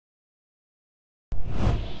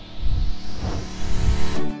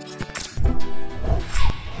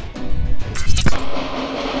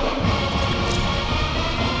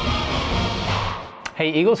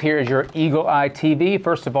Hey Eagles, here is your Eagle Eye TV.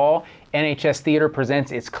 First of all, NHS Theater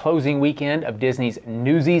presents its closing weekend of Disney's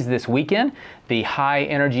Newsies this weekend. The high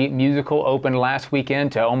energy musical opened last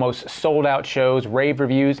weekend to almost sold out shows, rave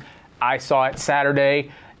reviews. I saw it Saturday,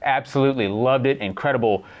 absolutely loved it.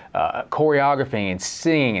 Incredible choreography and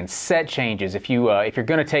singing and set changes. If you're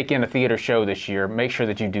going to take in a theater show this year, make sure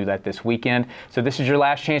that you do that this weekend. So this is your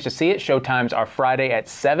last chance to see it. Showtimes are Friday at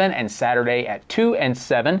 7 and Saturday at 2 and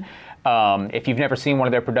 7. If you've never seen one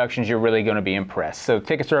of their productions, you're really going to be impressed. So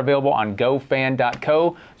tickets are available on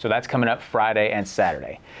gofan.co. So that's coming up Friday and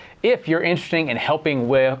Saturday. If you're interested in helping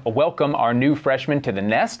welcome our new freshmen to the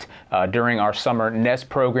Nest during our summer Nest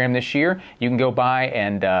program this year, you can go by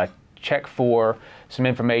and check for some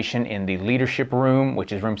information in the leadership room,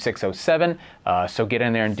 which is room 607. So get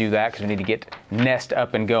in there and do that because we need to get Nest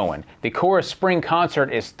up and going. The Chorus Spring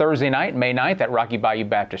Concert is Thursday night, May 9th at Rocky Bayou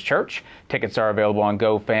Baptist Church. Tickets are available on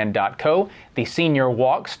gofan.co. The Senior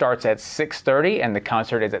Walk starts at 6:30 and the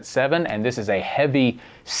concert is at 7. And this is a heavy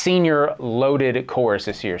senior loaded chorus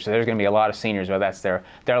this year. So there's going to be a lot of seniors, but that's their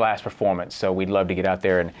last performance. So we'd love to get out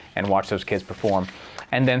there and watch those kids perform.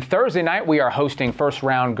 And then Thursday night, we are hosting first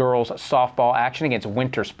round girls softball action against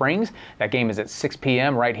Winter Springs. That game is at 6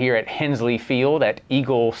 p.m. right here at Hensley Field at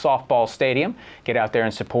Eagle Softball Stadium. Get out there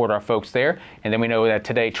and support our folks there. And then we know that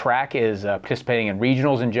today track is participating in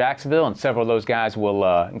regionals in Jacksonville, and several of those guys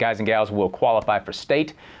and gals will qualify for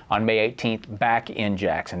state on May 18th back in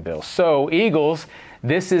Jacksonville. So Eagles,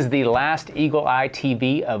 this is the last Eagle Eye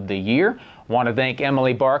TV of the year. Want to thank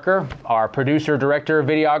Emily Barker, our producer, director,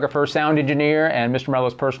 videographer, sound engineer, and Mr.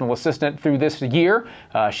 Mello's personal assistant through this year.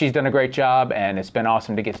 She's done a great job, and it's been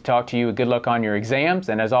awesome to get to talk to you. Good luck on your exams,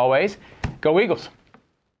 and as always, go Eagles!